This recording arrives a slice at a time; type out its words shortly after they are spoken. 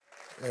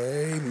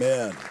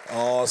Amen.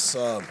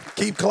 Awesome.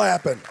 Keep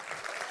clapping.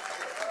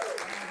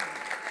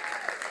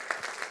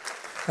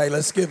 Hey,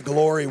 let's give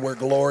glory where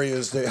glory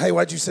is due. Hey,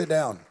 why'd you sit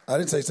down? I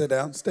didn't say sit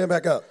down. Stand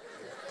back up.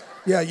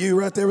 Yeah, you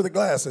right there with the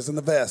glasses and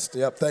the vest.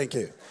 Yep, thank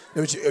you.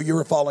 You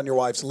were following your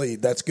wife's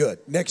lead. That's good.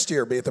 Next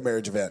year, be at the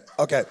marriage event.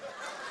 Okay.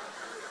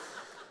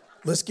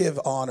 Let's give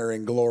honor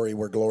and glory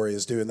where glory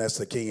is due, and that's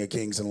the King of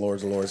Kings and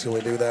Lords of Lords. Can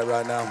we do that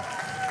right now?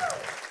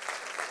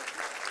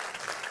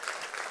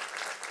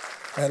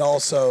 And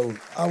also,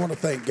 I want to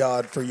thank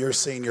God for your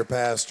senior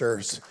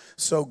pastors.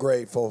 So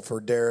grateful for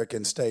Derek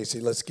and Stacy.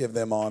 Let's give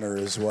them honor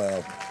as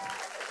well.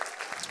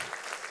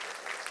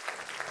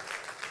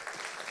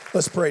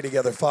 Let's pray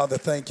together. Father,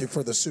 thank you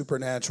for the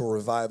supernatural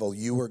revival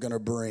you are going to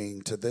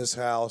bring to this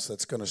house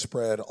that's going to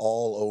spread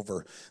all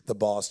over the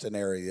Boston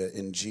area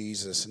in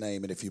Jesus'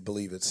 name. And if you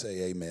believe it,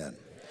 say amen.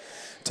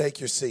 Take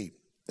your seat,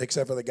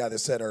 except for the guy that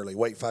said early.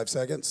 Wait 5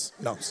 seconds?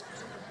 No.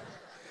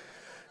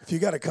 If you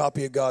got a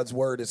copy of God's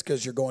word, it's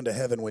because you're going to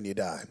heaven when you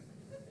die.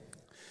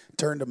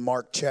 Turn to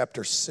Mark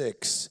chapter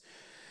 6.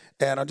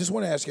 And I just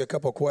want to ask you a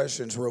couple of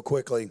questions real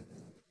quickly.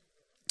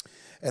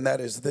 And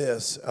that is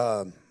this.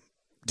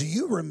 Do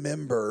you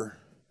remember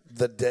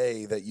the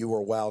day that you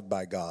were wowed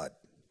by God?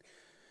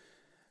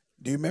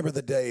 Do you remember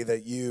the day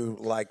that you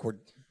were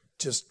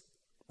just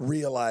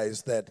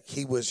realized that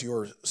he was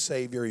your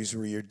Savior, he's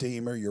your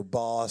Redeemer, your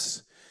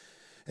boss,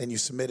 and you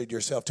submitted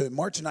yourself to him?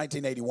 March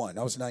 1981,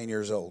 I was 9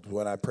 years old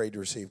when I prayed to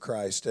receive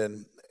Christ,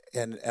 and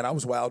I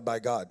was wowed by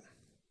God,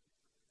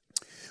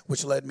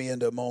 which led me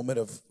into a moment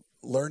of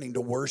learning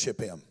to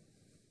worship him.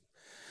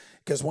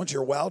 Because once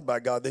you're wowed by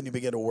God, then you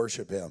begin to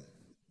worship him.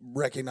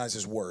 Recognize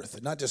his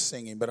worth, not just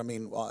singing, but I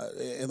mean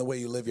in the way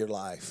you live your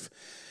life.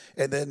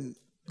 And then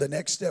the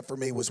next step for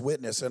me was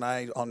witness, and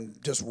on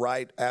just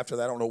right after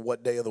that, I don't know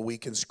what day of the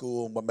week in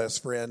school, my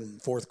best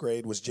friend, 4th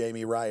grade, was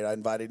Jamie Wright. I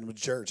invited him to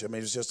church. I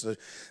mean, it's just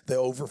the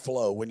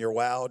overflow. When you're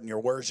wowed and you're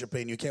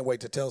worshiping, you can't wait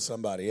to tell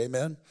somebody,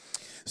 amen?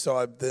 So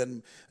I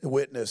then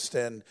witnessed,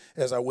 and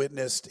as I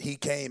witnessed, he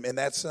came, and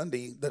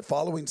that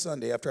following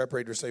Sunday, after I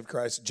prayed to receive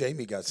Christ,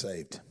 Jamie got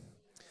saved.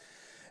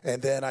 And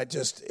then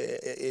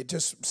it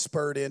just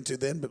spurred into,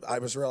 then I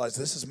was realized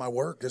this is my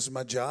work, this is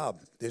my job.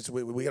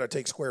 We got to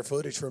take square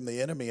footage from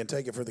the enemy and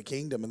take it for the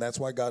kingdom, and that's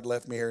why God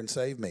left me here and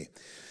saved me.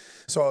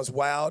 So I was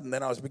wowed, and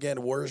then I began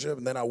to worship,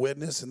 and then I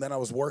witnessed, and then I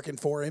was working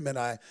for him,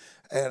 and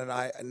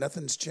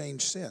nothing's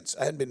changed since.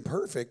 I hadn't been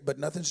perfect, but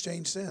nothing's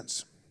changed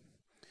since.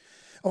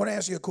 I want to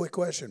ask you a quick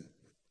question.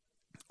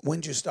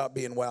 When did you stop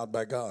being wowed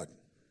by God?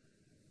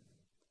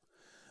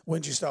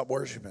 When did you stop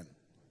worshiping?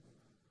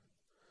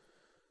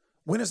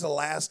 When is the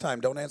last time,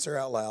 don't answer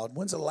out loud,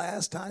 when's the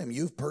last time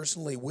you've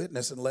personally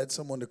witnessed and led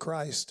someone to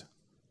Christ?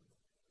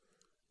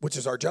 Which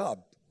is our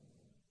job.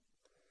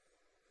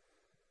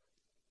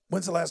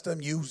 When's the last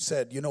time you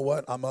said, you know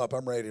what, I'm up,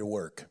 I'm ready to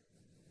work?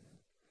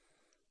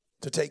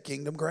 To take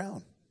kingdom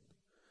ground.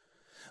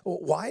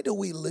 Why do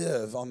we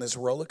live on this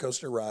roller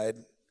coaster ride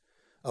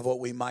of what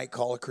we might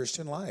call a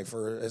Christian life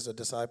or as a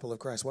disciple of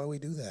Christ? Why do we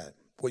do that?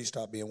 Well, you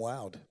stop being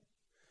wowed.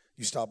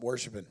 You stop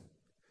worshiping.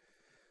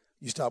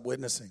 You stop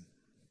witnessing.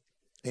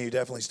 And you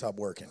definitely stop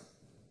working.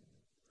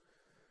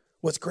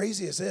 What's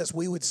crazy is this.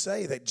 We would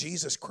say that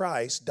Jesus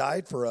Christ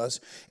died for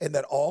us and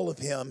that all of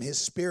him, his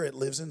spirit,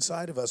 lives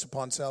inside of us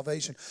upon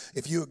salvation.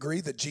 If you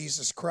agree that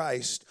Jesus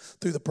Christ,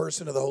 through the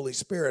person of the Holy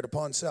Spirit,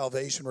 upon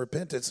salvation,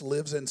 repentance,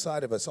 lives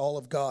inside of us, all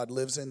of God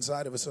lives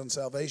inside of us on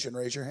salvation,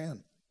 raise your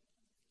hand.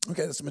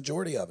 Okay, that's the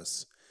majority of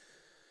us.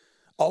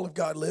 All of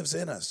God lives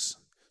in us.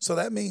 So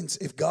that means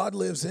if God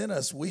lives in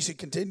us, we should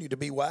continue to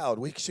be wowed.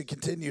 We should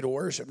continue to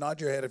worship.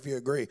 Nod your head if you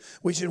agree.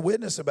 We should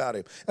witness about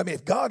him. I mean,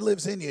 if God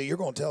lives in you, you're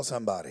going to tell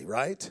somebody,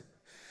 right?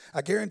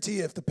 I guarantee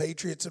you if the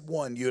Patriots had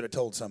won, you would have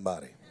told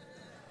somebody.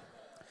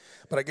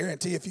 But I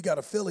guarantee if you got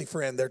a Philly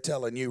friend, they're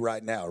telling you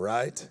right now,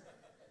 right?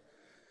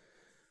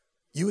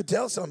 You would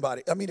tell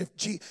somebody. I mean,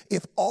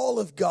 if all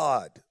of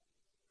God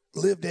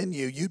lived in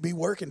you, you'd be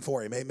working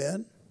for him,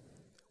 amen?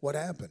 What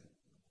happened?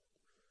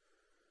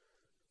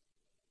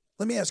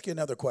 Let me ask you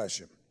another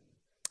question.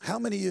 How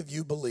many of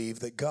you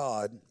believe that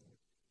God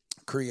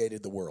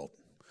created the world?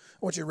 I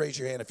want you to raise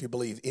your hand if you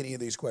believe any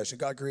of these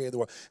questions. God created the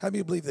world. How many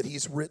of you believe that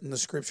he's written the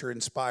scripture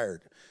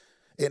inspired,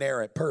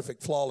 inerrant,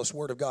 perfect, flawless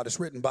word of God? It's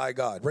written by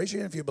God. Raise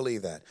your hand if you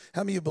believe that.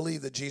 How many of you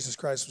believe that Jesus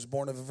Christ was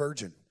born of a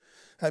virgin?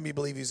 How many of you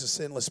believe he's a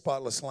sinless,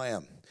 spotless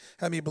lamb?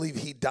 How many of you believe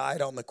he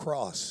died on the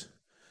cross,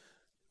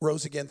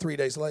 rose again 3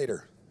 days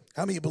later?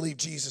 How many of you believe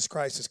Jesus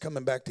Christ is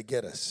coming back to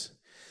get us?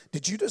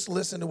 Did you just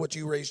listen to what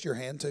you raised your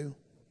hand to?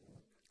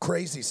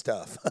 Crazy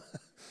stuff.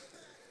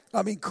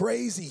 I mean,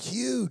 crazy,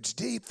 huge,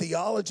 deep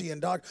theology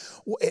and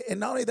doctrine. And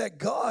not only that,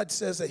 God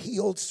says that he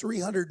holds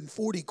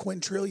 340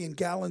 quintillion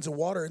gallons of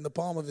water in the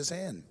palm of his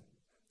hand.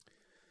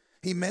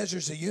 He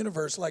measures the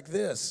universe like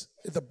this,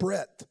 the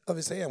breadth of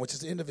his hand, which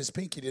is the end of his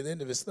pinky to the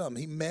end of his thumb.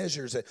 He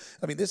measures it.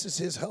 I mean, this is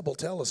his Hubble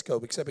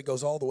telescope, except it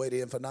goes all the way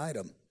to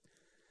infinitum.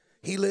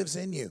 He lives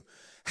in you.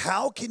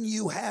 How can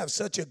you have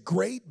such a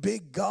great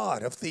big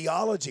God of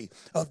theology,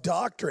 of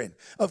doctrine,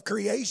 of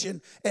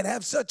creation, and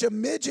have such a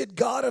midget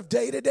God of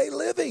day-to-day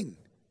living?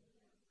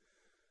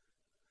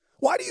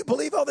 Why do you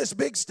believe all this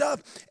big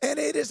stuff and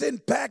it has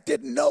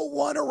impacted no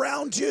one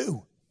around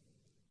you?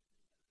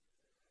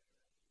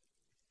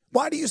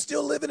 Why do you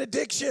still live in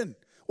addiction?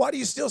 Why do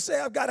you still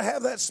say, I've got to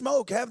have that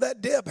smoke, have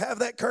that dip, have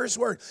that curse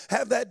word,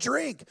 have that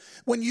drink,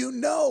 when you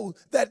know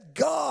that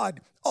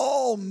God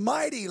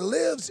Almighty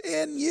lives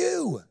in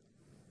you?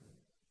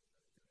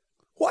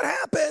 What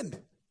happened?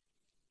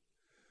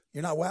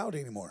 You're not wowed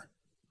anymore.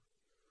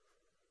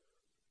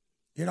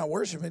 You're not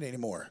worshiping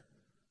anymore.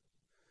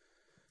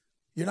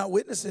 You're not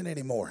witnessing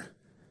anymore.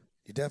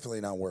 You're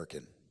definitely not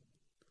working.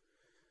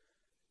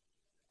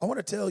 I want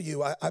to tell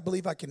you, I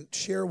believe I can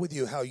share with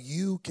you how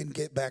you can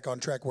get back on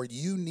track where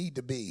you need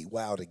to be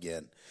wowed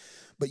again.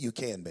 But you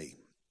can be.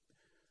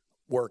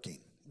 Working,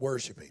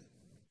 worshiping,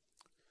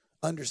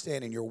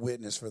 understanding your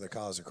witness for the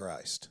cause of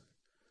Christ.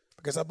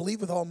 Because I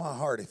believe with all my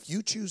heart, if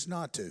you choose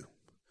not to,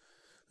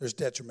 there's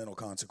detrimental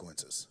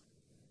consequences.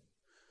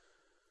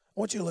 I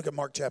want you to look at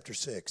Mark chapter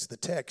 6. The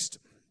text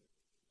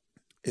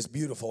is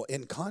beautiful.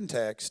 In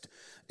context,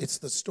 it's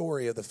the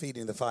story of the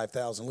feeding of the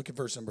 5,000. Look at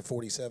verse number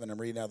 47. I'm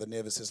reading out of the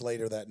Niv. It says,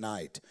 later that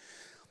night,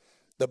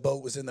 the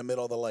boat was in the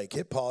middle of the lake.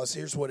 Hit pause.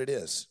 Here's what it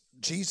is.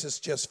 Jesus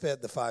just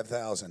fed the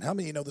 5,000. How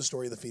many of you know the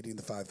story of the feeding of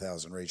the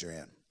 5,000? Raise your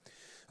hand.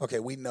 Okay,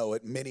 we know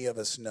it. Many of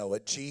us know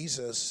it.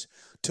 Jesus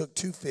took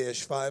 2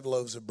 fish, 5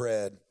 loaves of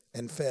bread,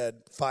 and fed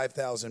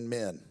 5,000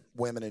 men,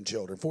 women and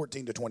children,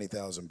 14 to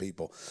 20,000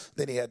 people.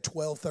 Then he had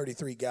 12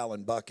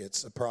 33-gallon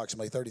buckets,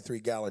 approximately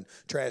 33-gallon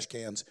trash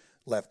cans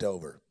left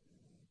over.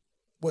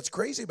 What's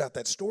crazy about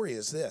that story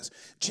is this.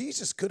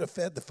 Jesus could have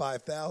fed the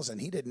 5,000.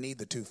 He didn't need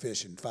the 2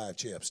 fish and 5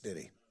 chips, did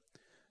he?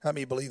 How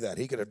many believe that?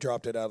 He could have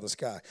dropped it out of the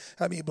sky.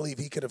 How many believe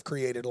he could have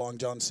created Long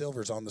John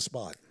Silver's on the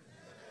spot?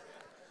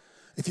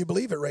 If you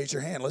believe it, raise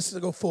your hand. Let's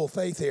go full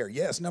faith here.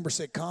 Yes, number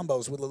 6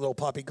 combos with a little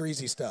poppy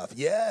greasy stuff.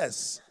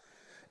 Yes.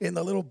 In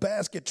the little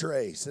basket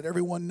trays that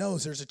everyone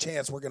knows there's a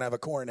chance we're going to have a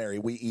coronary.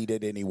 We eat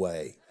it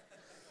anyway.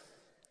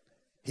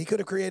 He could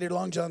have created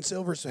Long John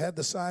Silver's, had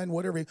the sign,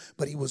 whatever,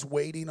 but he was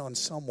waiting on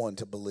someone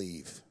to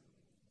believe.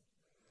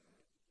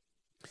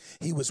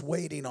 He was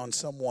waiting on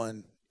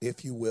someone,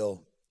 if you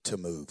will, to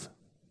move.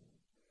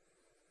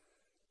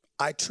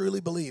 I truly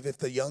believe if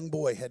the young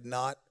boy had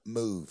not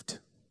moved,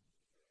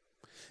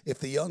 if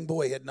the young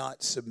boy had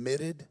not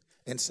submitted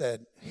and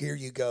said, here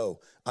you go,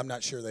 I'm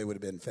not sure they would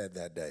have been fed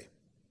that day.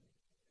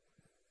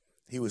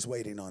 He was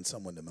waiting on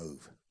someone to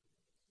move.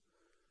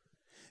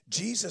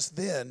 Jesus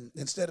then,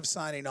 instead of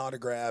signing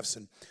autographs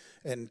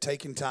and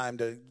taking time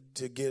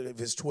to give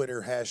his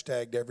Twitter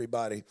hashtagged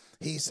everybody,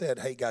 he said,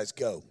 hey guys,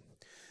 go.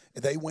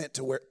 They went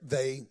to where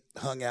they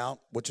hung out,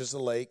 which is the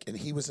lake, and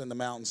he was in the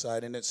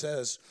mountainside. And it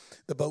says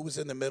the boat was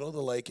in the middle of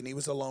the lake, and he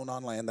was alone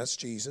on land. That's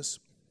Jesus.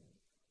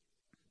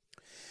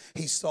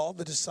 He saw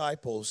the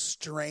disciples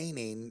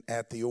straining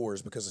at the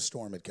oars because a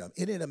storm had come.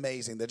 Isn't it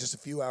amazing that just a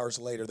few hours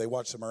later, they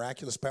watched the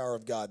miraculous power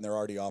of God, and they're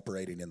already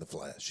operating in the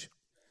flesh?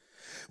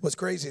 What's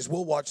crazy is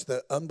we'll watch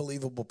the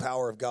unbelievable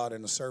power of God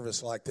in a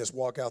service like this,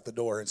 walk out the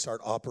door and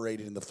start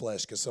operating in the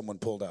flesh because someone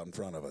pulled out in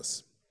front of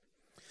us.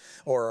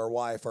 Or our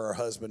wife or our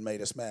husband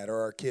made us mad,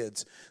 or our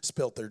kids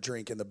spilt their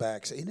drink in the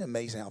back. Isn't it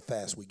amazing how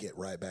fast we get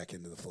right back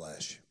into the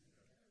flesh?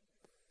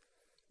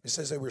 It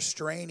says they were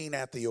straining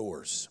at the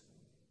oars.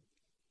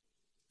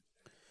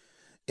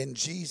 In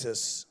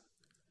Jesus,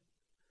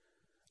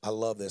 I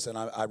love this, and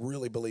I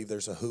really believe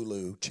there's a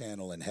Hulu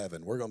channel in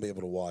heaven. We're going to be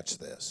able to watch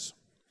this.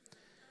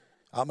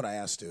 I'm going to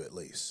ask to at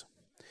least.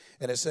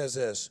 And it says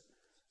this,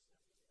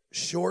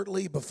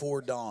 shortly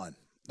before dawn.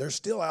 They're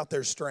still out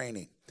there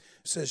straining.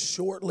 It says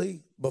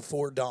shortly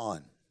before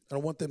dawn. I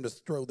want them to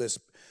throw this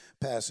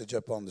passage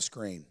up on the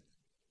screen.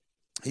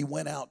 He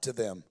went out to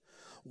them,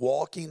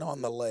 walking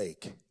on the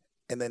lake.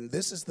 And then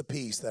this is the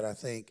piece that I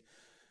think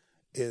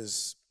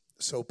is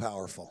so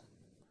powerful.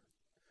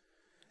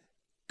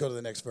 Go to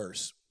the next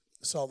verse.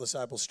 Saw the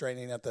disciples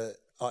straining at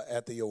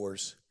the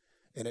oars.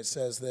 And it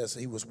says this,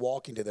 he was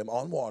walking to them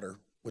on water,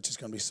 which is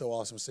going to be so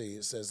awesome to see.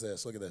 It says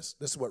this, look at this.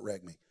 This is what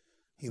wrecked me.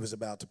 He was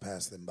about to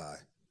pass them by.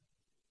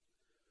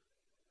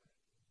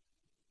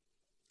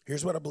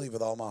 Here's what I believe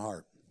with all my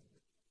heart.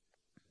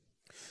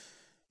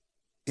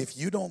 If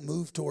you don't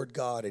move toward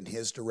God in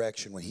his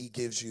direction when he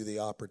gives you the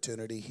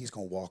opportunity, he's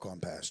going to walk on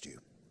past you.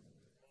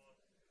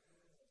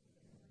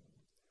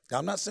 Now,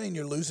 I'm not saying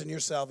you're losing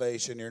your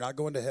salvation. You're not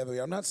going to heaven.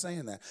 I'm not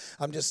saying that.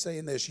 I'm just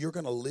saying this. You're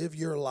going to live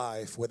your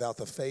life without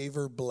the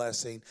favor,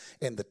 blessing,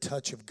 and the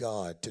touch of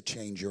God to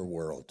change your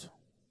world.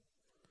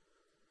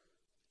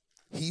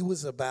 He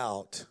was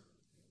about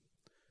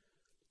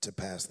to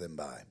pass them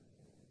by.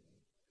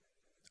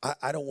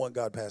 I don't want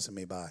God passing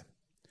me by.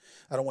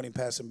 I don't want him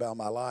passing by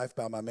my life,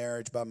 by my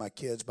marriage, by my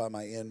kids, by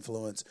my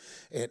influence.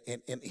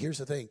 And here's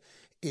the thing.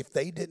 If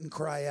they didn't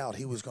cry out,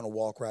 he was going to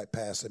walk right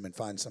past them and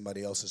find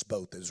somebody else's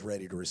boat that was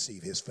ready to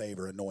receive his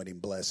favor, anointing,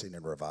 blessing,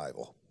 and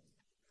revival.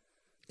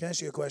 Can I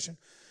ask you a question?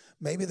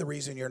 Maybe the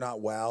reason you're not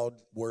wowed,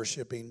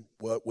 worshiping,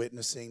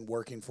 witnessing,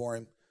 working for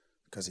him,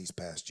 because he's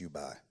passed you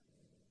by.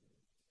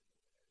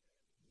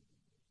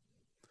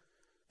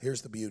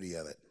 Here's the beauty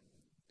of it.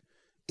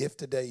 If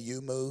today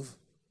you move,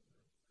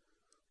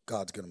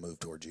 God's going to move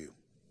towards you.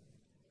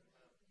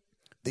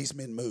 These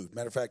men moved.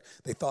 Matter of fact,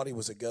 they thought he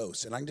was a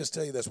ghost. And I can just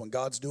tell you this, when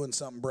God's doing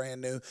something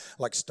brand new,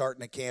 like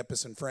starting a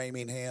campus in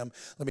Framingham,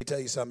 let me tell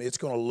you something, it's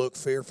going to look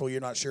fearful.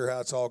 You're not sure how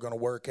it's all going to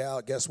work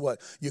out. Guess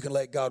what? You can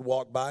let God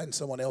walk by and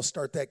someone else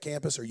start that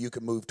campus, or you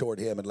can move toward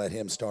him and let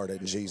him start it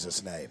in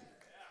Jesus' name.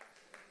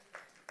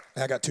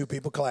 I got 2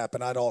 people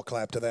clapping. I'd all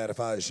clap to that if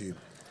I was you.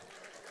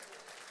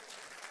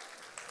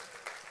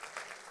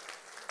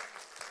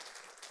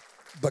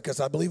 Because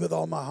I believe with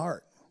all my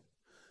heart,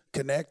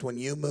 Connect, when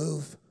you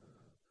move,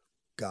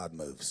 God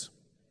moves.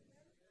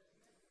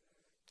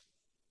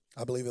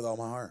 I believe with all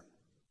my heart.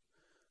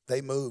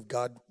 They moved.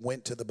 God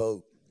went to the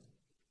boat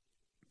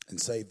and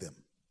saved them.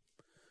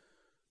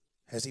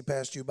 Has he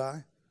passed you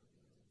by?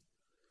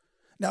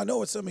 Now, I know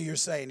what some of you are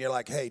saying. You're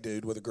like, hey,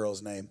 dude, with a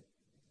girl's name.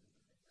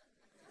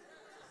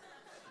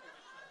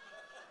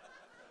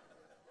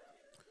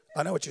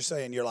 I know what you're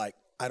saying. You're like,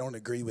 I don't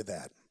agree with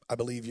that. I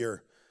believe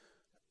your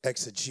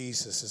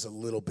exegesis is a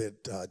little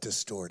bit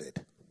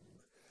distorted.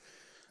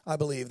 I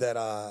believe that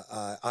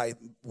I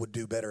would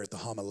do better at the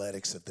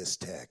homiletics of this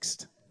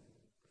text.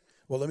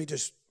 Well, let me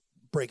just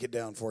break it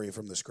down for you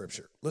from the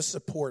scripture. Let's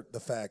support the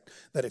fact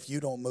that if you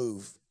don't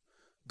move,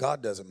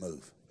 God doesn't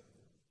move.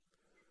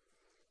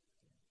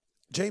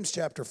 James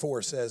chapter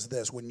 4 says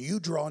this: when you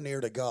draw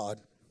near to God,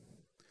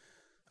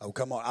 oh,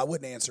 come on, I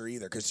wouldn't answer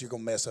either because you're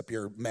going to mess up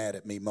your mad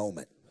at me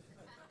moment.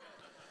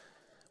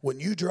 When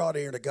you draw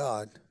near to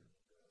God,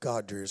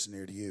 God draws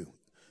near to you.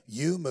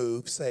 You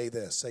move, say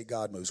this, say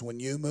God moves. When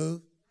you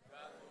move,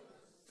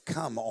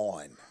 come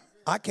on.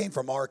 I came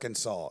from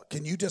Arkansas.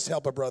 Can you just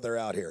help a brother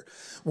out here?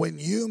 When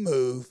you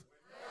move,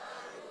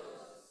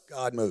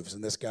 God moves.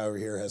 And this guy over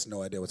here has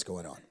no idea what's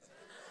going on.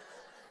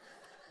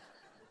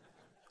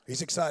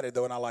 He's excited,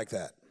 though, and I like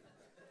that.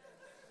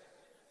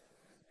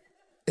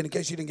 And in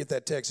case you didn't get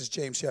that text, it's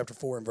James chapter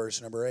 4 and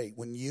verse number 8.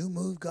 When you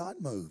move, God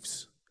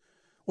moves.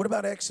 What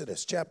about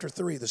Exodus chapter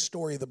 3, the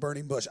story of the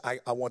burning bush? I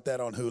want that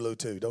on Hulu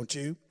too, don't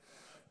you?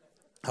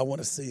 I want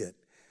to see it.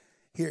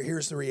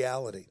 Here's the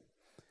reality.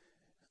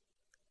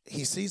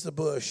 He sees the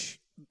bush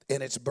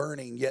and it's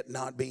burning yet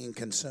not being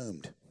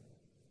consumed.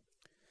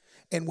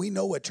 And we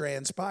know what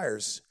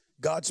transpires.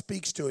 God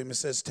speaks to him and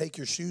says, take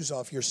your shoes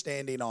off. You're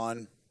standing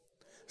on,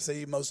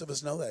 see, most of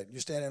us know that. You're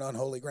standing on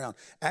holy ground.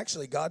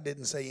 Actually, God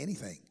didn't say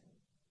anything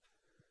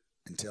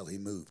until he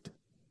moved.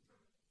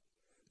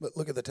 But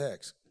look at the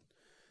text.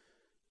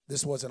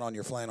 This wasn't on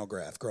your flannel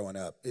graph growing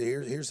up.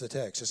 Here's the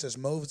text. It says,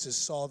 Moses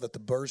saw that the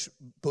bush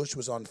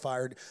was on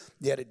fire,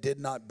 yet it did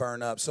not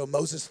burn up. So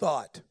Moses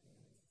thought,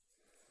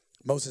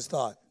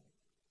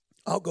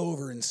 I'll go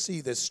over and see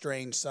this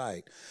strange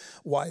sight,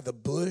 why the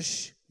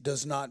bush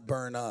does not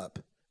burn up.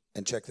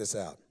 And check this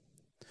out.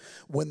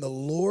 When the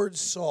Lord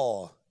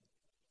saw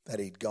that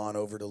he'd gone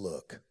over to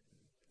look,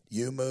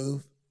 you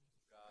move.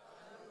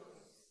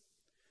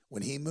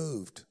 When he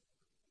moved,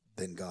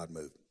 then God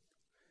moved.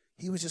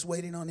 He was just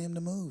waiting on him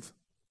to move.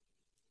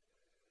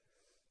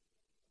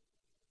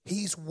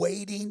 He's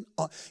waiting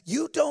on.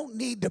 You don't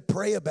need to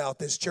pray about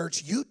this,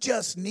 church. You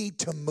just need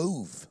to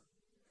move.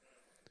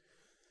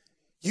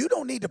 You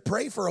don't need to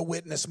pray for a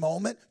witness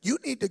moment. You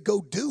need to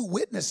go do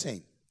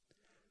witnessing.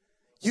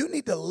 You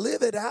need to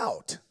live it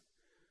out.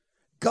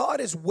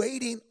 God is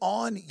waiting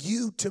on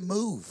you to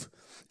move.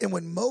 And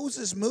when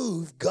Moses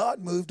moved, God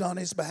moved on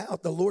his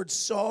behalf. The Lord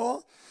saw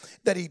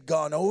that he'd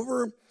gone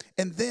over.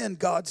 And then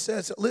God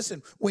says,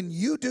 listen, when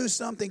you do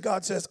something,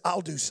 God says,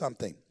 I'll do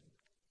something.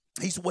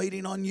 He's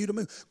waiting on you to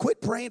move. Quit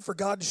praying for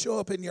God to show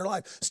up in your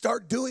life.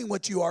 Start doing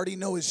what you already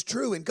know is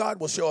true, and God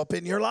will show up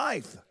in your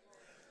life.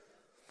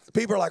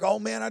 People are like, oh,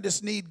 man, I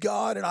just need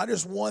God, and I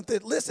just want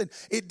that. Listen,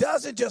 it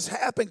doesn't just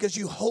happen because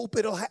you hope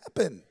it'll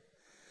happen.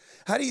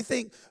 How do you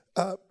think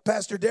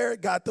Pastor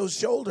Derek got those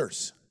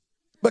shoulders?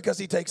 Because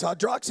he takes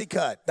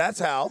hydroxycut. That's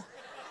how.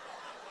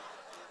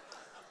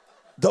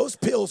 Those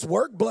pills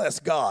work, bless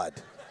God.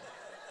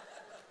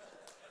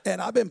 And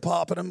I've been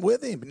popping them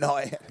with him. No,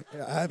 I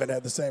haven't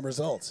had the same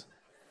results.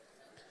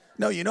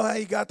 No, you know how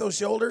he got those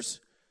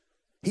shoulders?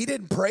 He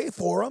didn't pray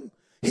for them.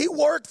 He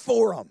worked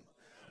for them.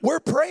 We're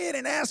praying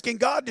and asking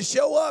God to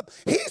show up.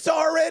 He's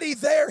already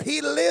there. He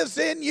lives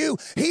in you.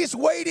 He's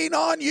waiting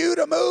on you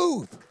to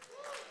move.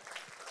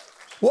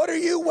 What are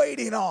you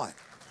waiting on?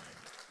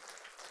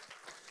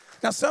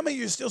 Now, some of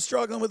you are still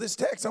struggling with this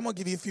text. I'm going to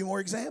give you a few more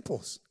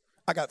examples.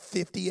 I got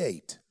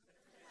 58.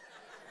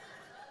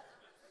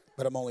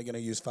 But I'm only going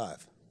to use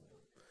 5.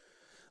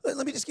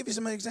 Let me just give you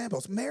some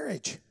examples.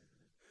 Marriage.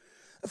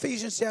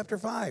 Ephesians chapter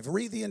 5.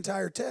 Read the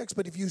entire text,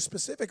 but if you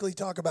specifically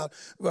talk about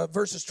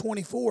verses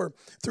 24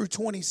 through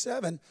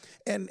 27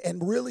 and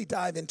really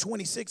dive in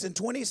 26 and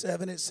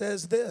 27, it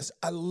says this.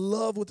 I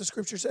love what the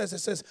scripture says. It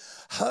says,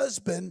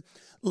 husband,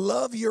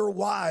 love your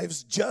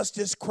wives just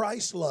as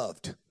Christ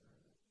loved.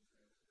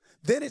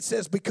 Then it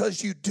says,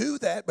 because you do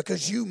that,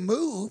 because you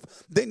move,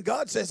 then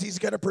God says he's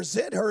going to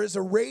present her as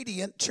a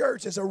radiant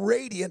church, as a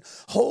radiant,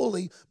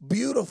 holy,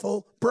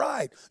 beautiful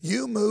bride.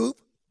 You move.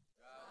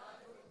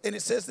 And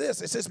it says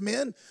this. It says,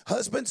 men,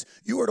 husbands,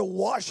 you are to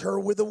wash her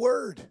with the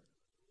word.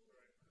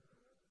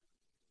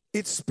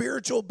 It's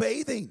spiritual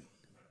bathing.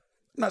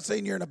 I'm not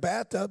saying you're in a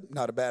bathtub.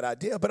 Not a bad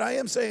idea. But I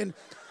am saying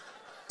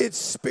it's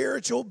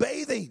spiritual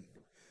bathing.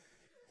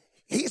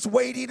 He's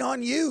waiting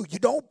on you. You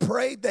don't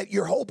pray that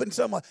you're hoping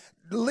someone.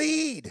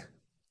 Lead.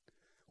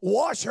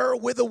 Wash her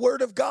with the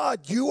word of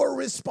God. You are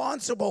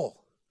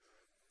responsible.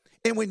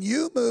 And when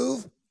you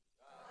move,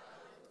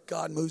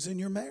 God moves in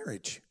your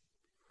marriage.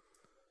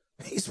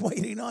 He's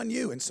waiting on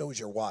you, and so is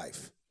your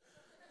wife.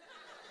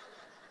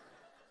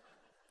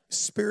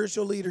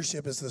 Spiritual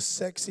leadership is the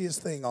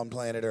sexiest thing on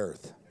planet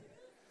Earth.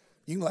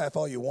 You can laugh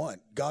all you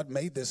want. God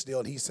made this deal,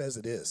 and he says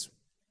it is.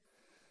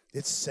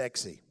 It's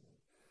sexy.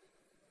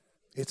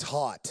 It's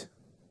hot.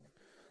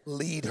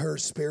 Lead her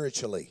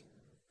spiritually.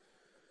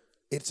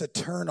 It's a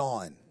turn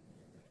on.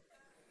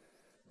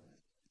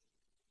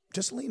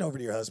 Just lean over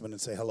to your husband and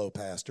say, hello,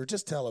 pastor.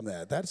 Just tell him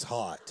that. That's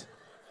hot.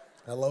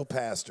 Hello,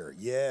 pastor.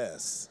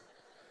 Yes.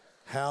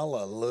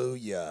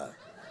 Hallelujah.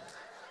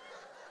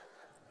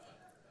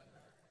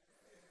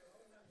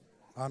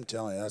 I'm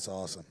telling you, that's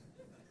awesome.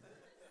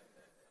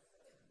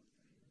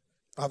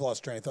 I've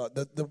lost train of thought.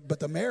 But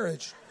the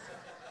marriage.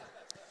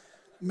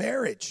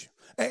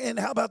 And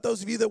how about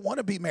those of you that want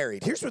to be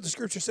married? Here's what the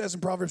scripture says in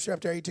Proverbs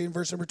chapter 18,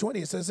 verse number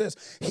 20. It says this,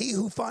 he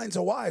who finds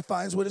a wife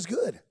finds what is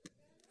good.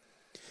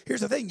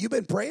 Here's the thing. You've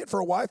been praying for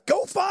a wife.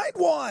 Go find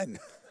one.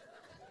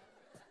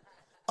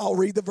 I'll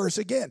read the verse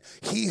again.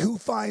 He who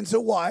finds a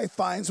wife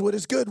finds what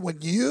is good. When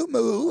you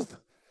move,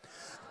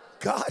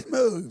 God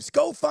moves.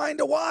 Go find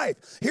a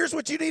wife. Here's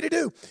what you need to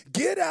do.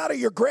 Get out of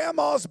your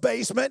grandma's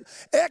basement.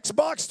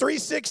 Xbox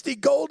 360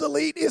 Gold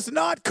Elite is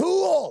not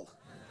cool.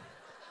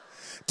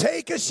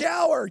 Take a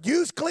shower.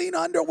 Use clean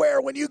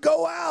underwear when you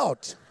go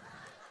out.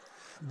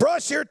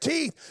 Brush your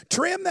teeth.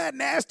 Trim that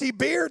nasty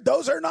beard.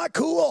 Those are not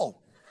cool.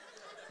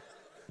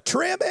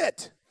 Trim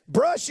it.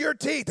 Brush your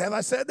teeth. Have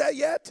I said that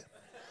yet?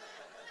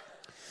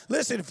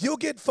 Listen, if you'll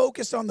get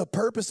focused on the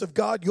purpose of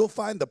God, you'll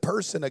find the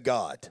person of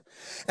God.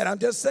 And I'm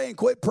just saying,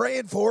 quit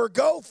praying for her.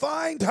 Go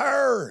find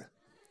her.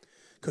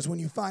 Because when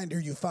you find her,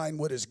 you find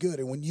what is good.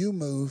 And when you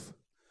move,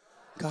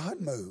 God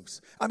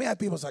moves. I mean, I have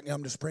people say,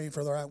 I'm just praying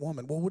for the right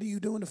woman. Well, what are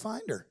you doing to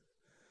find her?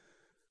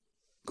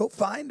 Go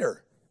find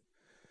her.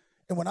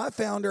 And when I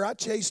found her, I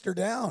chased her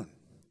down.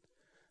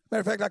 Matter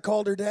of fact, I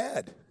called her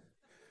dad.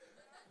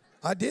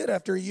 I did.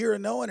 After a year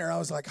of knowing her, I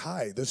was like,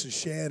 hi, this is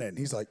Shannon.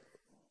 He's like,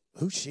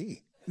 who's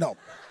she? No.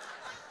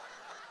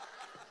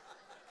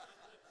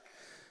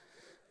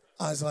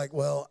 I was like,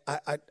 well,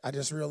 I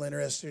just real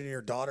interested in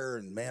your daughter,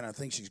 and man, I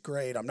think she's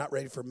great. I'm not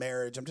ready for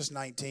marriage. I'm just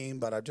 19,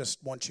 but I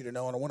just want you to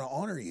know, and I want to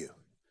honor you.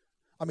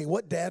 I mean,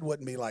 what dad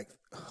wouldn't be like,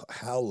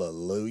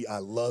 hallelujah, I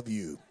love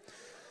you.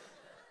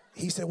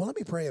 He said, well, let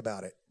me pray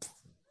about it.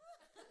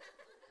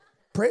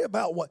 Pray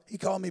about what? He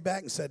called me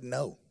back and said,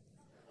 no.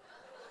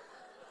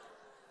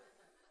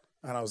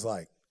 And I was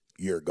like,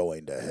 you're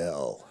going to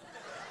hell.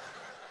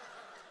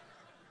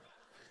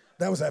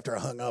 That was after I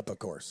hung up, of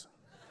course.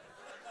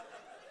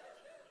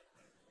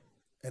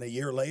 And a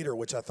year later,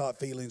 which I thought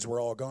feelings were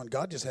all gone,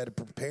 God just had to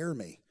prepare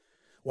me.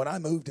 When I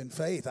moved in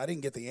faith, I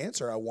didn't get the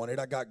answer I wanted.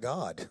 I got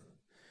God.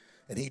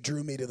 And he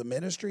drew me to the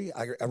ministry.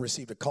 I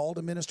received a call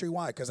to ministry.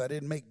 Why? Because I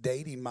didn't make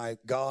dating my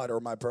God or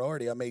my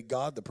priority. I made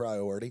God the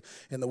priority.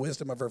 In the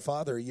wisdom of her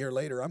father, a year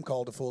later, I'm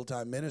called to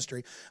full-time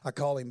ministry. I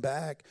call him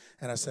back,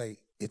 and I say,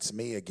 it's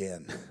me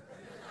again.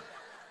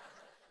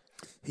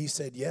 He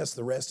said, yes,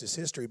 the rest is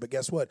history. But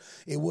guess what?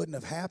 It wouldn't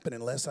have happened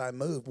unless I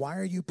moved. Why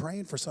are you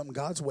praying for something?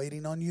 God's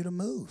waiting on you to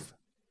move.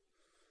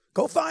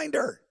 Go find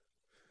her.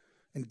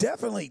 And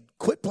definitely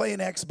quit playing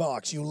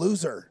Xbox, you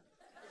loser.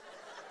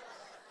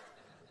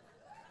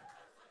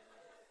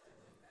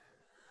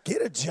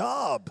 Get a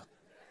job.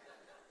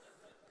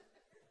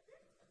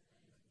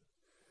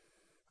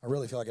 I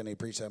really feel like I need to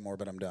preach that more,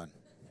 but I'm done.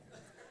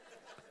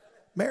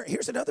 Mary,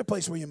 here's another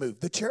place where you move.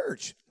 The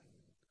church.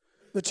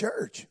 The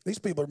church. These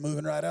people are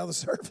moving right out of the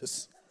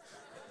service.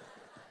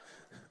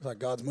 It's like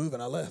God's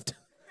moving, I left.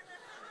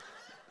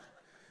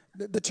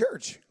 The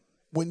church.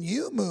 When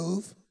you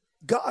move,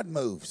 God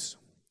moves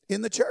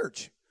in the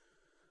church.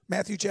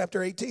 Matthew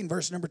chapter 18,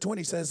 verse number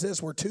 20 says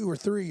this, where 2 or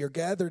 3 are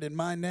gathered in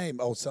my name.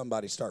 Oh,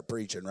 somebody start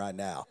preaching right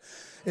now.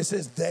 It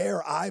says,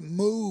 there I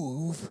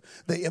move.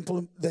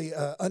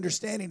 The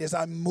understanding is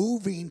I'm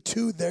moving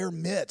to their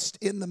midst,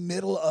 in the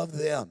middle of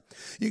them.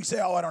 You can say,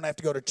 oh, I don't have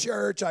to go to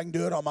church. I can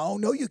do it on my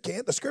own. No, you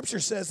can't. The scripture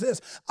says this.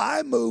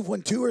 I move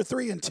when 2 or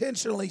 3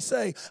 intentionally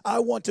say, I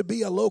want to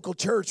be a local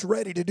church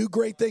ready to do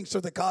great things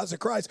for the cause of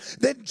Christ.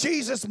 Then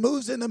Jesus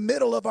moves in the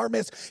middle of our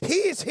midst. He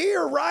is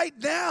here right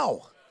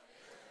now.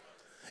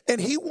 And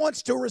he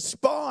wants to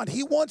respond.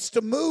 He wants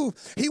to move.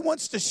 He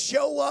wants to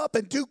show up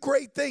and do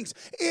great things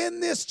in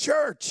this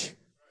church.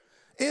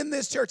 in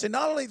this church. And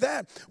not only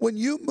that, when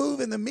you move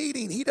in the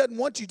meeting, he doesn't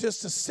want you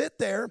just to sit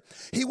there.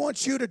 He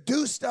wants you to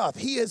do stuff.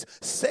 He has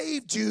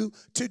saved you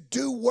to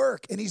do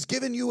work, and he's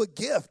given you a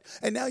gift.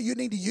 And now you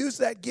need to use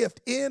that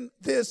gift in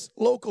this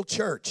local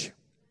church.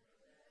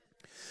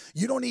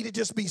 You don't need to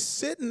just be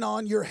sitting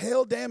on your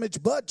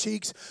hail-damaged butt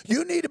cheeks.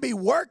 You need to be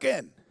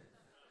working.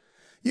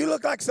 You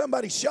look like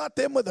somebody shot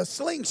them with a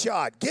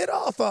slingshot. Get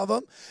off of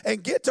them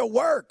and get to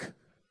work.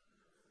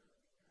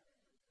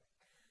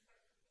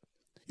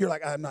 You're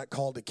like, I'm not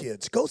called to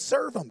kids. Go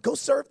serve them. Go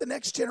serve the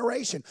next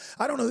generation.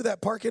 I don't know who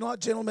that parking lot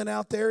gentleman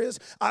out there is.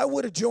 I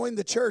would have joined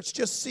the church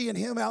just seeing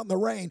him out in the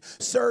rain,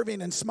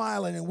 serving and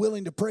smiling and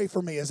willing to pray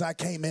for me as I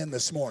came in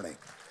this morning.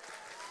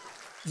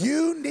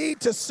 You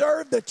need to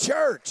serve the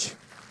church.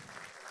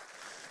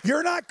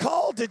 You're not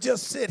called to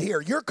just sit here.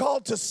 You're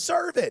called to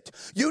serve it.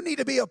 You need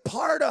to be a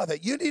part of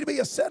it. You need to be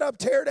a set-up,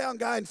 tear-down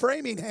guy in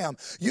Framingham.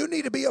 You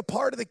need to be a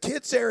part of the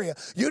kids area.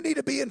 You need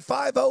to be in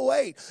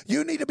 508.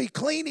 You need to be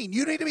cleaning.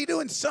 You need to be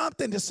doing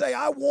something to say,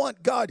 I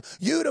want, God,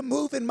 you to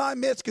move in my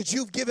midst because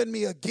you've given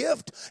me a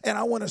gift, and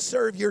I want to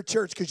serve your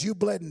church because you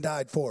bled and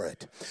died for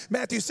it.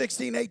 Matthew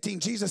 16:18,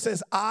 Jesus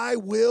says, I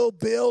will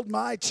build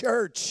my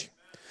church.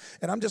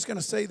 And I'm just going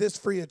to say this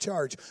free of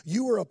charge.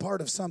 You are a part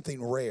of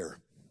something rare.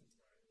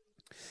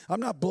 I'm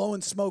not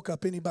blowing smoke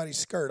up anybody's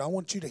skirt. I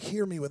want you to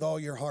hear me with all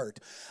your heart.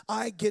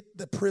 I get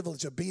the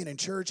privilege of being in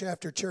church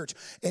after church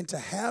and to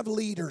have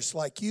leaders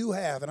like you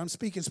have, and I'm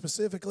speaking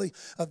specifically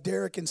of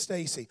Derek and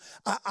Stacy.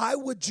 I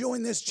would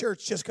join this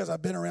church just because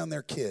I've been around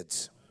their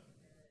kids.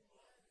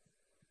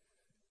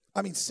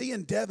 I mean,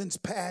 seeing Devin's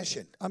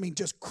passion. I mean,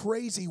 just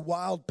crazy,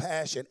 wild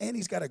passion. And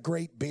he's got a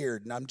great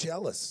beard, and I'm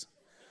jealous.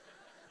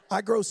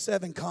 I grow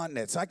 7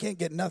 continents. I can't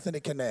get nothing to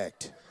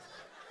connect.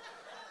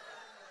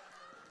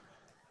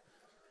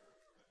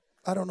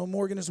 I don't know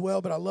Morgan as well,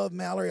 but I love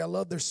Mallory. I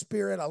love their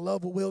spirit. I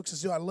love what Wilkes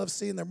is doing. I love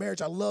seeing their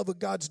marriage. I love what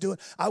God's doing.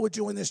 I would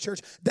join this church.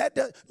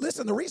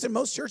 Listen, the reason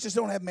most churches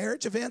don't have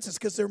marriage events is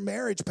because their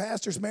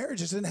pastor's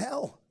marriage is in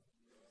hell.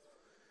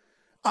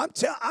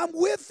 I'm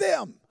with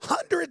them,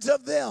 hundreds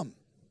of them.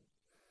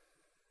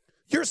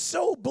 You're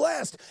so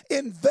blessed.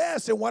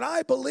 Invest in what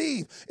I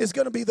believe is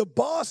going to be the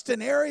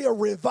Boston area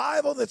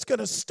revival that's going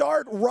to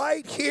start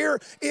right here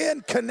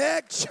in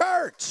Connect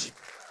Church.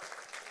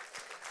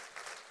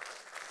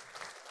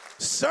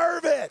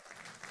 Serve it.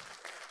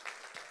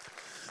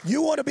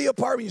 You want to be a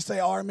part of it. You say,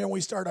 I remember we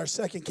started our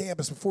second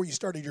campus before you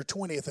started your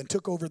 20th and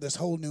took over this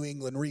whole New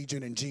England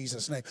region in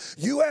Jesus' name.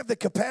 You have the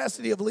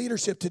capacity of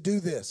leadership to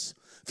do this.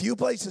 Few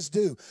places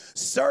do.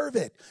 Serve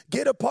it.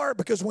 Get a part,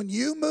 because when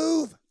you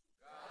move,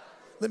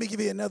 let me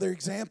give you another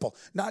example.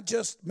 Not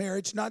just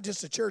marriage, not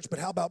just a church, but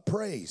how about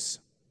praise?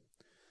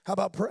 How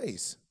about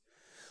praise?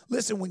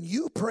 Listen, when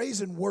you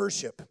praise and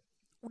worship,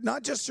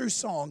 not just through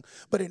song,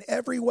 but in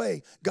every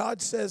way,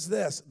 God says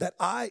this, that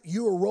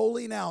you are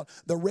rolling out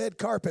the red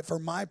carpet for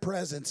my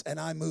presence and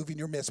I move in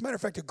your midst. Matter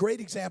of fact, a great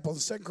example in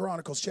 2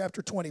 Chronicles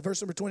chapter 20,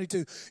 verse number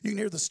 22. You can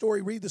hear the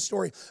story, read the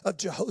story of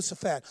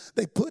Jehoshaphat.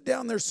 They put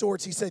down their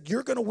swords. He said,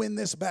 you're going to win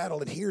this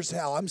battle, and here's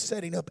how. I'm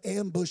setting up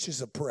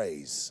ambushes of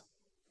praise.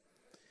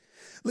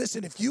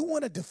 Listen, if you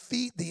want to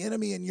defeat the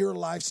enemy in your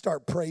life,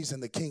 start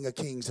praising the King of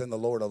Kings and the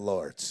Lord of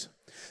Lords.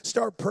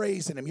 Start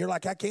praising him. You're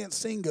like, I can't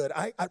sing good.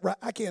 I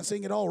can't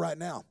sing at all right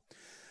now.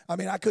 I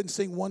mean, I couldn't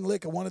sing one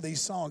lick of one of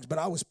these songs, but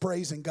I was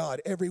praising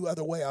God every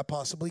other way I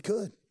possibly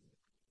could.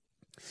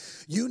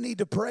 You need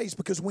to praise,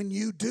 because when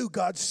you do,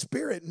 God's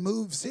Spirit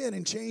moves in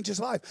and changes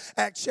life.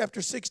 Acts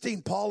chapter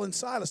 16, Paul and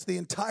Silas, the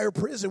entire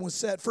prison was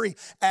set free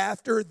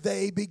after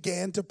they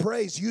began to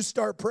praise. You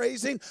start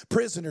praising,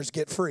 prisoners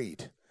get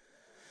freed.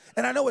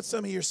 And I know what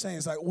some of you are saying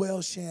is like,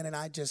 well, Shannon,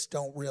 I just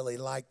don't really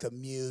like the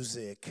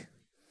music.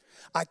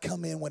 I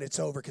come in when it's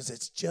over because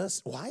it's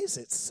just, why is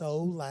it so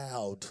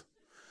loud?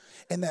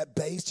 And that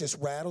bass just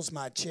rattles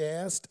my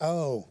chest.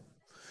 Oh,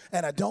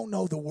 and I don't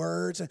know the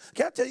words.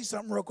 Can I tell you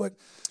something real quick?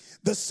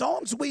 The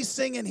songs we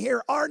sing in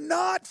here are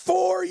not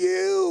for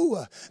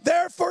you.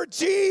 They're for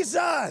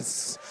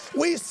Jesus.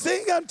 We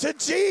sing them to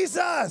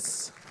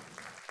Jesus.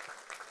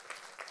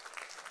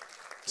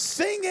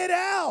 Sing it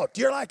out.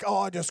 You're like, oh,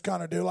 I just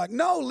kind of do. Like,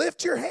 no,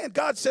 lift your hand.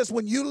 God says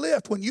when you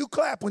lift, when you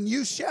clap, when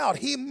you shout,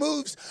 he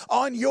moves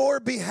on your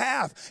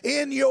behalf,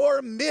 in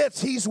your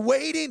midst. He's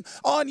waiting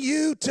on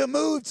you to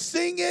move.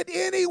 Sing it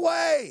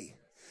anyway.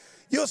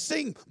 You'll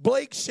sing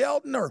Blake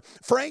Shelton or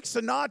Frank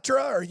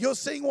Sinatra, or you'll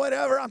sing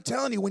whatever. I'm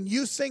telling you, when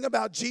you sing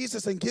about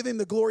Jesus and give him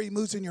the glory, he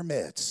moves in your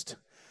midst.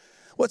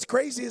 What's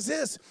crazy is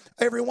this.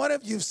 Every one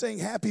of you have sang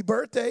happy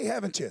birthday,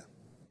 haven't you?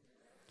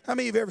 How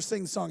many of you ever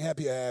sing the song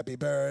happy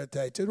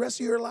birthday? To the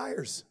rest of you are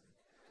liars.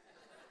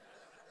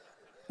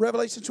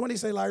 Revelation 20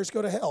 say liars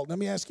go to hell. Let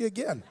me ask you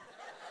again.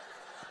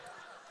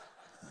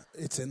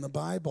 It's in the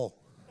Bible.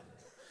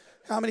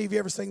 How many of you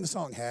ever sing the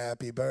song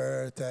happy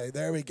birthday?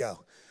 There we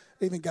go.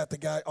 Even got the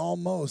guy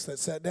almost that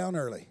sat down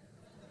early.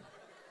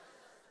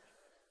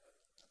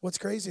 What's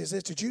crazy is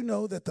this. Did you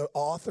know that the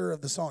author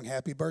of the song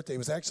Happy Birthday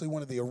was actually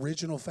one of the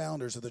original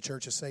founders of the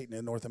Church of Satan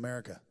in North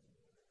America?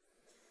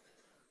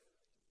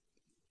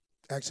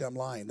 Actually, I'm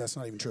lying. That's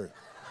not even true.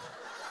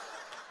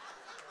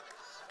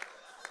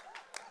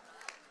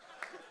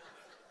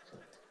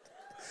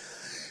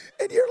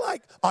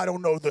 I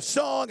don't know the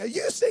song.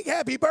 You sing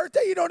happy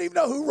birthday, you don't even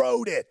know who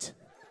wrote it.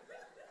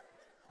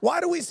 Why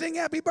do we sing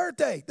happy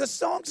birthday? The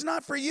song's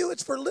not for you,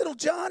 it's for little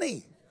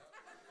Johnny.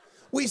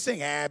 We sing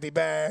happy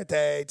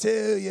birthday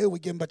to you. We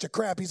give him a bunch of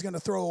crap he's going to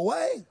throw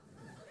away.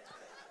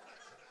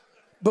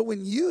 But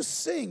when you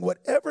sing,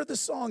 whatever the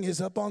song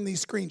is up on these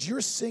screens, you're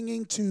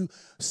singing to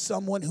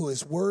someone who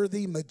is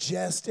worthy,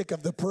 majestic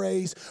of the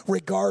praise,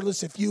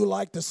 regardless if you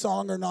like the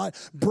song or not.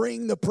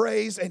 Bring the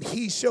praise and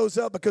he shows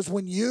up, because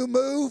when you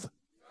move,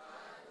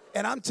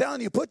 and I'm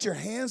telling you, put your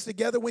hands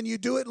together when you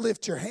do it.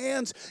 Lift your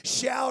hands,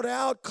 shout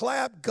out,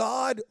 clap.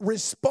 God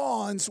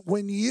responds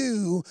when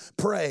you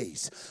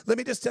praise. Let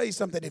me just tell you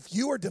something. If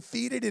you are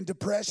defeated in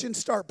depression,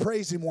 start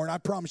praising more, and I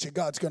promise you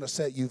God's going to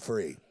set you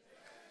free.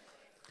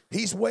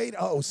 He's waiting.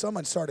 Oh,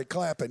 someone started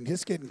clapping.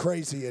 It's getting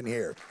crazy in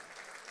here.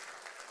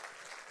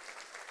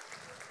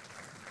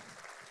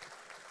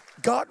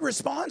 God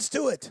responds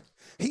to it.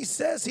 He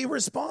says he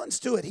responds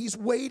to it. He's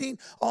waiting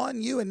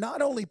on you. And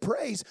not only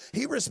praise,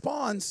 he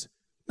responds,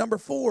 number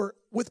 4,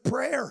 with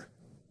prayer.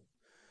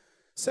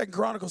 2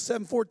 Chronicles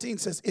 7:14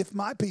 says, if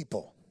my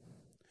people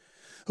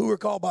who are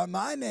called by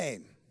my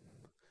name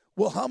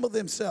will humble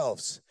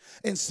themselves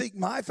and seek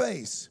my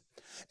face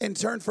and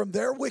turn from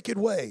their wicked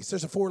ways.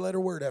 There's a 4-letter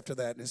word after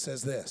that, and it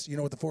says this. You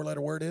know what the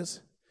 4-letter word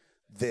is?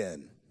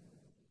 Then.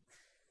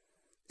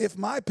 If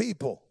my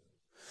people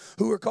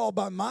who are called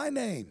by my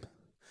name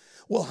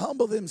will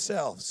humble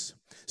themselves,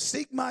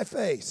 seek my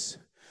face,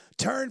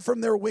 turn from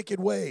their wicked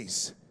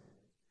ways,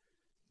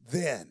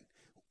 then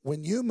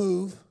when you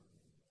move,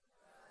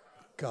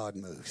 God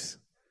moves.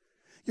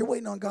 You're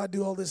waiting on God to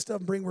do all this stuff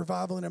and bring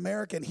revival in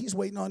America, and he's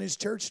waiting on his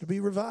church to be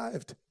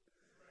revived.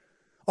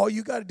 All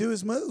you got to do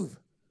is move.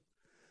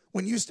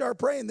 When you start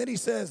praying, then he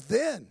says,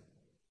 then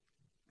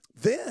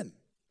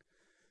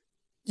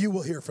you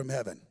will hear from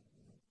heaven.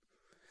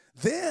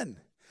 Then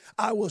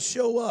I will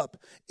show up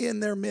in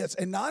their midst.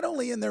 And not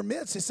only in their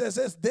midst, it says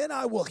this, then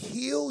I will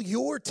heal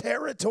your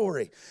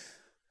territory.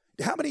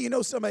 How many of you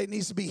know somebody that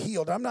needs to be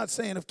healed? I'm not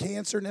saying of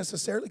cancer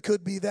necessarily.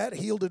 Could be that.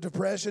 Healed of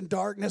depression,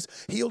 darkness,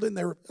 healed in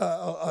their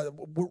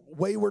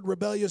wayward,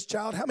 rebellious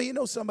child. How many of you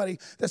know somebody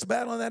that's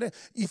battling that?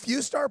 If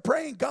you start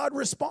praying, God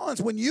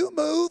responds. When you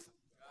move,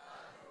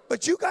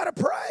 but you got to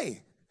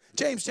pray.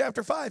 James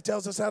chapter 5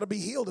 tells us how to be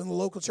healed in the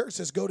local church. It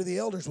says go to the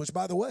elders, which,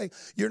 by the way,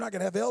 you're not going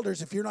to have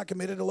elders if you're not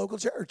committed to local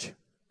church.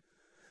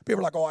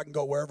 People are like, oh, I can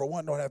go wherever I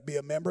want, don't have to be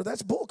a member.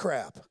 That's bull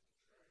crap.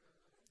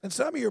 And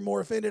some of you are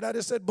more offended I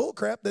just said bull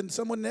crap than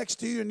someone next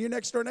to you and your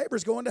next door neighbor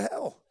is going to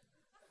hell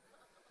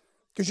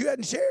because you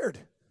hadn't shared.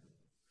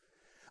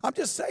 I'm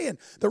just saying,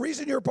 the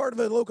reason you're a part of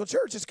a local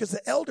church is because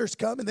the elders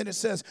come, and then it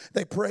says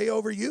they pray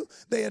over you,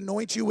 they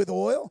anoint you with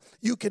oil,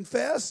 you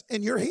confess,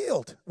 and you're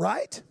healed,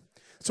 right?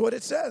 That's what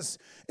it says.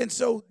 And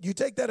so you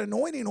take that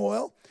anointing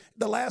oil.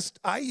 The last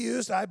I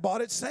used, I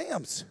bought at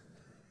Sam's.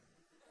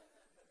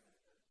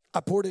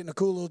 I poured it in a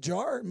cool little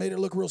jar, made it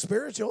look real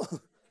spiritual.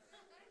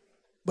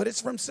 But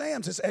it's from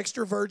Sam's. It's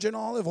extra virgin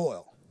olive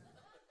oil.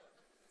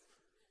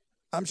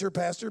 I'm sure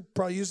Pastor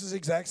probably uses the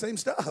exact same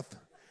stuff.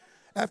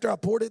 After I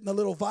poured it in the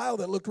little vial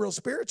that looked real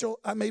spiritual,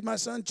 I made my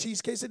son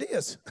cheese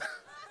quesadillas.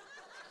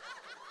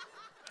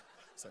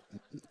 So,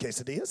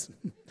 quesadillas?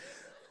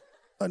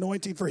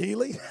 Anointing for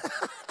healing?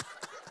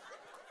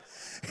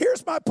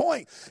 Here's my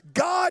point.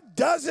 God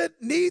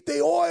doesn't need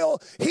the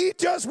oil. He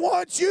just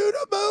wants you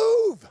to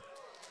move.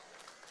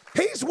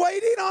 He's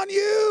waiting on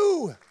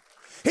you.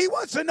 He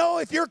wants to know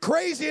if you're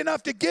crazy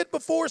enough to get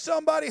before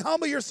somebody,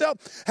 humble yourself,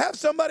 have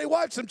somebody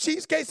wipe some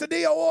cheese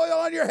quesadilla oil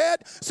on your head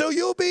so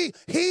you'll be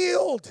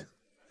healed.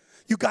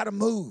 You got to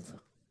move.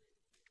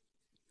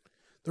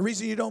 The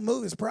reason you don't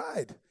move is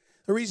pride.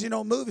 The reason you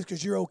don't move is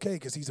because you're okay,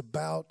 because he's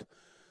about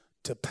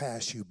to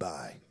pass you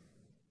by.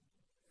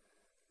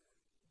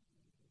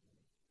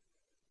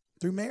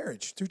 Through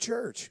marriage, through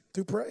church,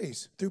 through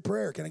praise, through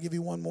prayer. Can I give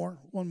you one more?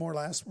 One more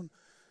last one?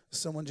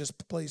 Someone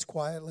just plays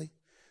quietly.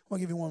 I'll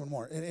give you one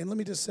more. And let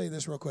me just say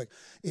this real quick.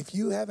 If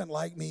you haven't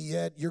liked me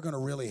yet, you're going to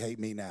really hate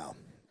me now.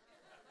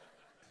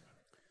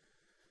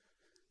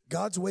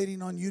 God's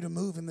waiting on you to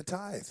move in the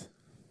tithe.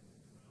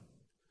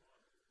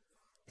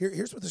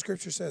 Here's what the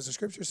scripture says. The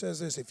scripture says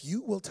this: if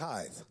you will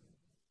tithe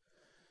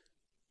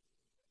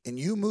and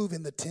you move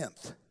in the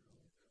 10th,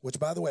 which,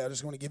 by the way, I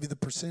just want to give you the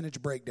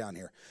percentage breakdown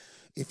here.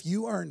 If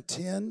you earn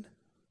 $10,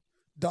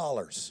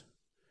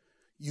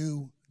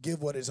 you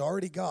give what is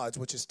already God's,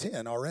 which is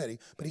 10 already,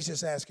 but he's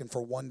just asking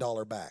for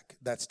 $1 back.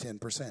 That's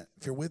 10%.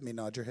 If you're with me,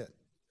 nod your head.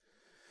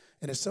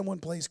 And if someone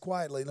plays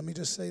quietly, let me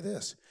just say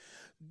this.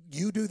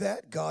 You do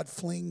that, God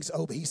flings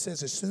open. He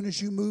says as soon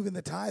as you move in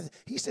the tithe,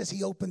 he says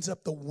he opens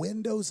up the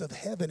windows of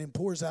heaven and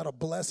pours out a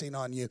blessing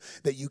on you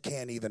that you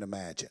can't even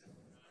imagine.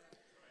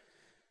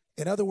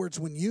 In other words,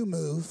 when you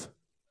move,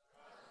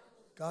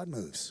 God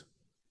moves.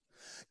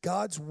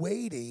 God's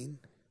waiting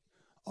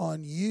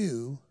on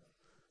you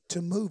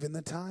to move in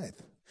the tithe.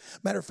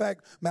 Matter of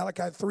fact,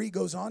 Malachi 3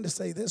 goes on to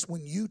say this.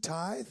 When you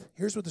tithe,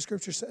 here's what the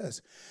scripture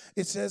says.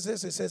 It says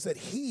this. It says that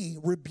he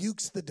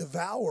rebukes the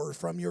devourer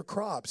from your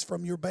crops,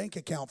 from your bank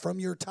account, from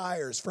your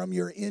tires, from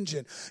your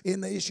engine,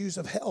 in the issues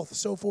of health,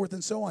 so forth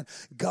and so on.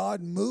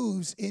 God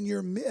moves in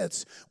your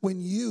midst when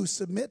you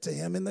submit to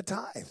him in the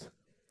tithe.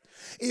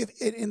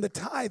 If in the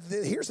tithe,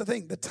 here's the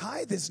thing. The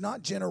tithe is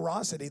not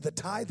generosity. The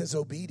tithe is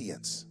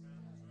obedience.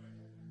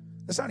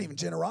 It's not even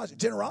generosity.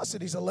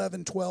 Generosity is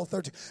 11, 12,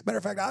 13. Matter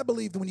of fact, I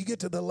believe that when you get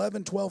to the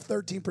 11, 12,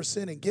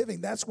 13% in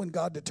giving, that's when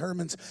God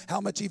determines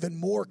how much even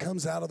more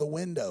comes out of the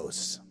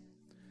windows.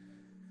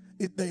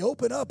 They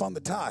open up on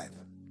the tithe.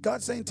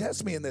 God's saying,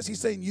 test me in this.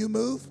 He's saying, you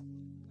move,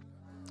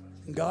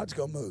 and God's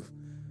going to move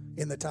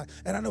in the tithe.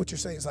 And I know what you're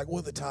saying. It's like,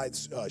 well, the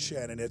tithe's,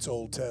 Shannon, it's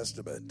Old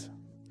Testament.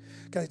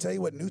 Can I tell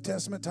you what New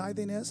Testament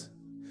tithing is?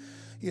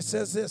 It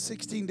says this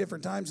 16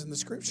 different times in the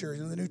scripture.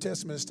 In the New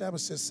Testament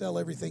established says, sell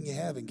everything you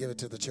have and give it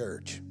to the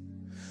church.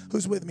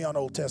 Who's with me on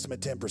Old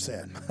Testament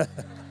 10%?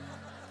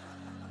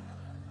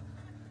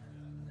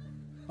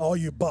 All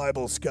you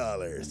Bible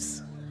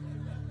scholars.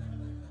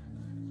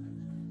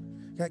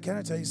 Can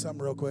I tell you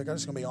something real quick? I'm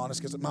just going to be honest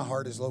because my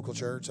heart is local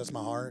church. That's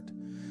my heart.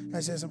 Can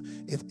I say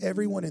something? If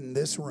everyone in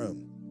this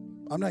room,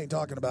 I'm not even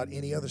talking about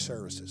any other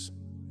services,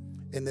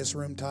 in this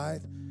room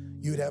tithe,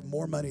 you would have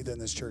more money than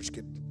this church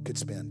could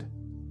spend.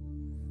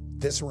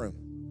 This room.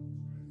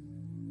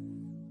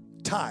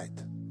 Tithe.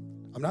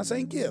 I'm not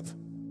saying give.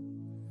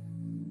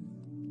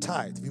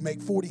 Tithe. If you make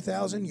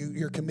 $40,000,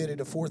 you're committed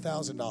to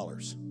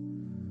 $4,000.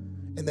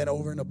 And then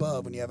over and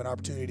above, when you have an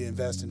opportunity to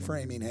invest in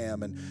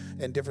Framingham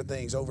and different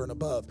things over and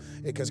above,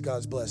 because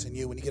God's blessing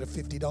you. When you get a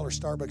 $50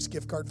 Starbucks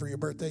gift card for your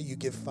birthday, you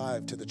give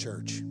 $5 to the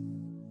church.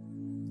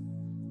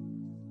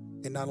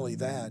 And not only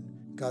that,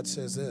 God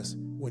says this,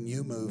 when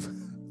you move,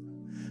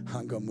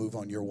 I'm going to move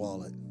on your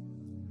wallet.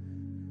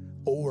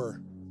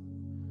 Or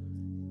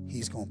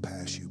he's going to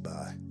pass you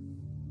by.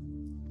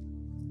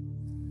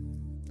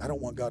 I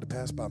don't want God to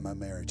pass by my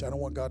marriage. I don't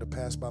want God to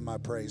pass by my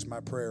praise, my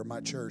prayer, my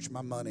church,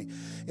 my money.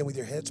 And with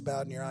your heads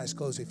bowed and your eyes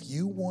closed, if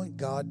you want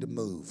God to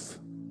move,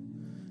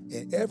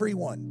 and every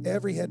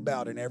head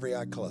bowed and every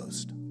eye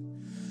closed,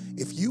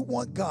 if you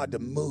want God to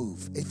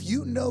move, if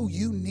you know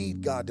you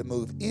need God to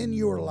move in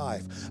your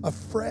life, a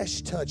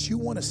fresh touch, you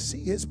want to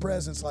see his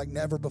presence like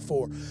never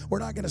before. We're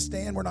not going to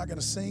stand, we're not going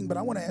to sing, but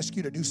I want to ask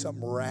you to do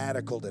something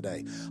radical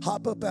today.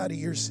 Hop up out of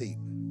your seat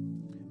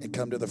and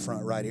come to the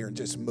front right here and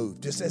just move.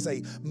 Just as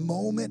a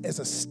moment, as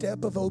a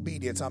step of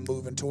obedience, I'm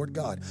moving toward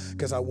God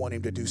because I want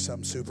him to do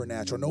something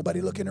supernatural. Nobody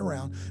looking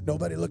around.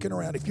 Nobody looking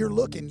around. If you're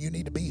looking, you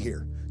need to be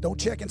here. Don't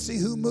check and see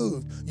who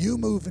moved. You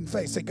move in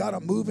faith. Say, God,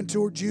 I'm moving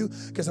towards you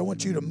because I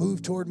want you to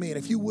move toward me. And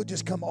if you would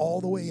just come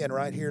all the way in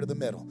right here to the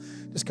middle.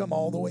 Just come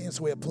all the way in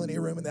so we have plenty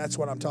of room. And that's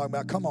what I'm talking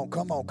about. Come on,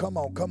 come on, come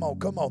on, come on,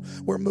 come on.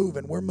 We're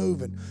moving. We're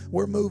moving.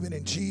 We're moving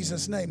in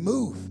Jesus' name.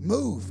 Move,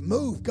 move,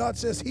 move. God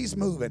says he's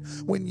moving.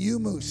 When you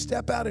move,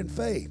 step out in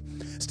faith.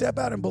 Step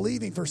out in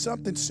believing for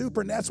something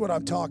super, and that's what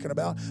I'm talking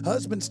about.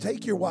 Husbands,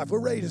 take your wife. We're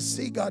ready to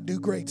see God do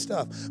great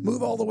stuff.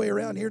 Move all the way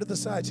around here to the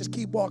side. Just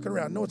keep walking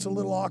around. I know it's a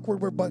little awkward,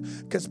 but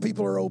because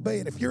people are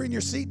obeying. If you're in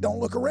your seat, don't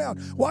look around.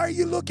 Why are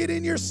you looking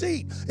in your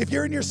seat? If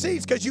you're in your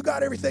seats because you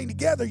got everything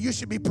together, you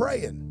should be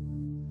praying.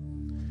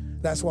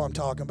 That's what I'm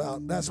talking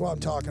about. That's what I'm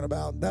talking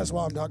about. That's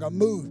what I'm talking about.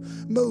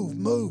 Move, move,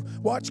 move.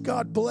 Watch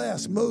God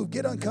bless. Move.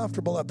 Get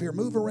uncomfortable up here.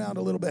 Move around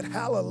a little bit.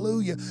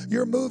 Hallelujah.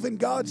 You're moving.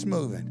 God's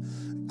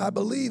moving. I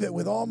believe it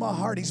with all my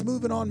heart. He's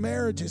moving on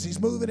marriages.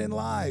 He's moving in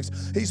lives.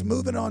 He's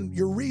moving on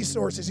your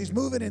resources. He's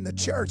moving in the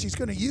church. He's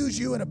going to use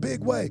you in a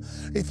big way.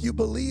 If you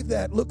believe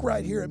that, look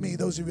right here at me,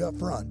 those of you up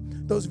front.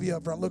 Those of you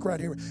up front, look right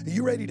here. Are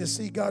you ready to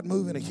see God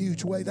move in a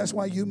huge way? That's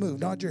why you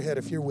move. Nod your head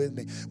if you're with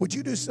me. Would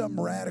you do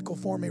something radical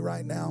for me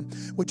right now?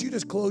 Would you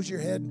just close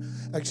your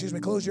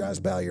eyes,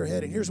 bow your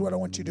head, and here's what I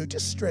want you to do.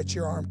 Just stretch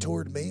your arm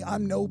toward me.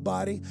 I'm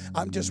nobody.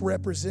 I'm just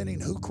representing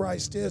who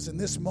Christ is in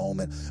this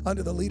moment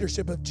under the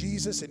leadership of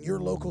Jesus and your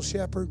local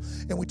shepherd.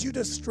 And would you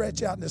just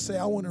stretch out and just say,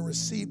 I want to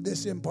receive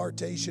this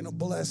impartation of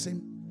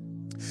blessing?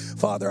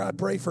 Father, I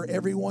pray for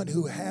everyone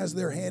who has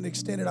their hand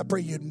extended. I pray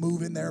you'd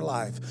move in their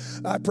life.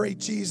 I pray,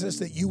 Jesus,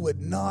 that you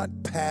would not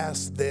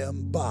pass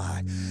them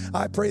by.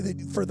 I pray that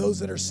for those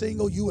that are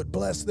single, you would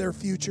bless their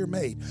future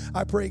mate.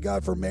 I pray,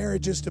 God, for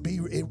marriages to be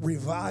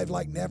revived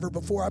like never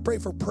before. I pray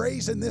for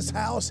praise in this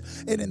house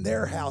and in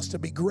their house to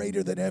be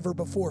greater than ever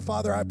before.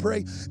 Father, I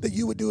pray that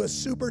you would do a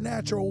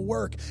supernatural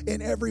work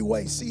in every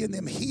way, seeing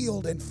them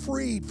healed and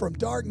freed from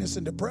darkness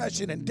and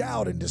depression and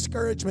doubt and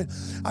discouragement.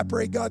 I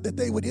pray, God, that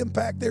they would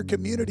impact their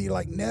community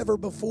like never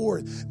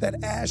before,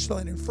 that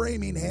Ashland and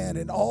Framingham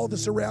and all the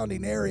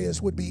surrounding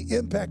areas would be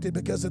impacted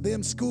because of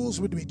them. Schools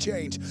would be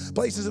changed.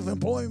 Places of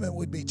employment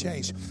would be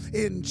changed.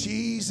 In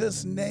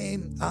Jesus'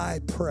 name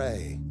I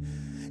pray.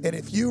 And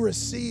if you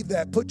receive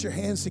that, put your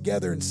hands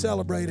together and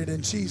celebrate it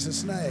in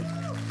Jesus' name.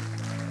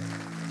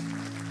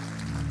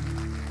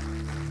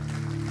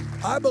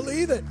 I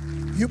believe it.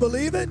 You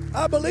believe it?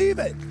 I believe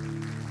it.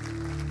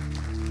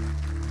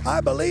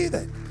 I believe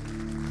it.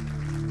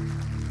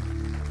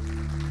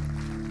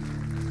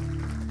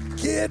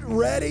 Get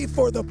ready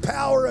for the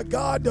power of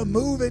God to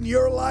move in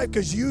your life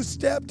because you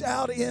stepped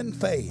out in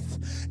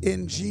faith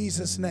in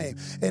Jesus' name.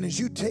 And as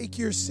you take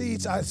your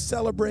seats, I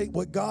celebrate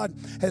what God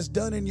has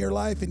done in your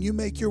life, and you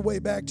make your way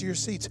back to your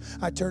seats.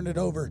 I turn it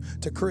over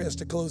to Chris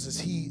to close as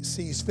he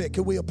sees fit.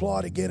 Can we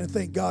applaud again and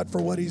thank God for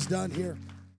what he's done here?